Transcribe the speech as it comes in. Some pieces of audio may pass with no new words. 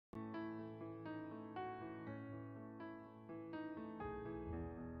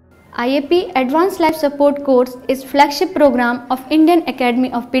IAP Advanced Life Support course is flagship program of Indian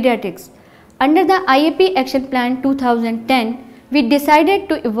Academy of Pediatrics. Under the IAP Action Plan 2010, we decided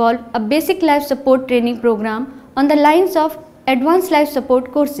to evolve a basic life support training program on the lines of Advanced Life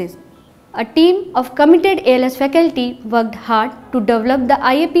Support courses. A team of committed ALS faculty worked hard to develop the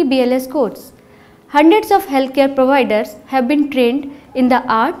IAP BLS course. Hundreds of healthcare providers have been trained in the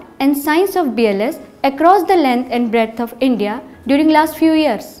art and science of BLS across the length and breadth of India during last few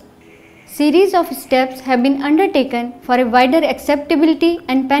years. Series of steps have been undertaken for a wider acceptability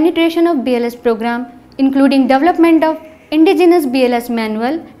and penetration of BLS program, including development of indigenous BLS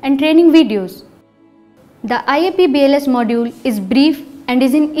manual and training videos. The IAP BLS module is brief and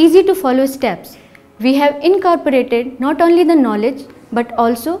is in easy to follow steps. We have incorporated not only the knowledge but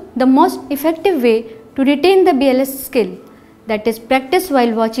also the most effective way to retain the BLS skill, that is practice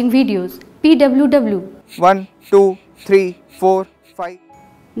while watching videos, PWW. 1, 2, 3, 4, 5.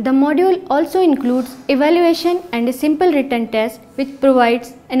 The module also includes evaluation and a simple written test which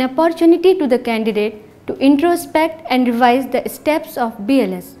provides an opportunity to the candidate to introspect and revise the steps of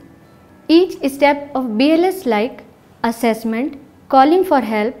BLS. Each step of BLS like assessment, calling for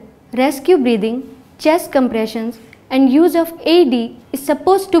help, rescue breathing, chest compressions and use of AED is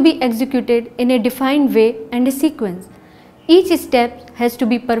supposed to be executed in a defined way and a sequence. Each step has to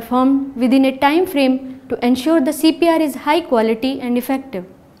be performed within a time frame to ensure the CPR is high quality and effective.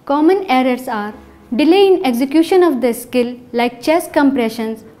 Common errors are delay in execution of the skill like chest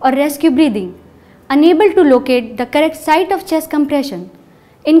compressions or rescue breathing, unable to locate the correct site of chest compression,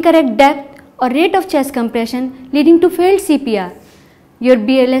 incorrect depth or rate of chest compression leading to failed CPR. Your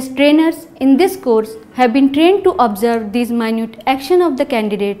BLS trainers in this course have been trained to observe these minute actions of the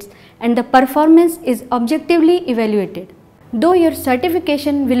candidates and the performance is objectively evaluated. Though your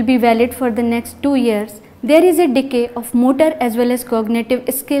certification will be valid for the next 2 years, there is a decay of motor as well as cognitive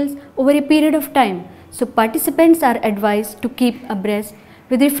skills over a period of time, so participants are advised to keep abreast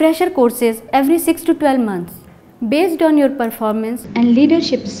with refresher courses every 6 to 12 months. Based on your performance and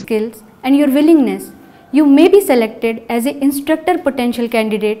leadership skills and your willingness, you may be selected as an instructor potential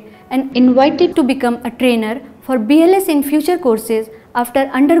candidate and invited to become a trainer for BLS in future courses after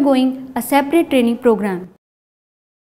undergoing a separate training program.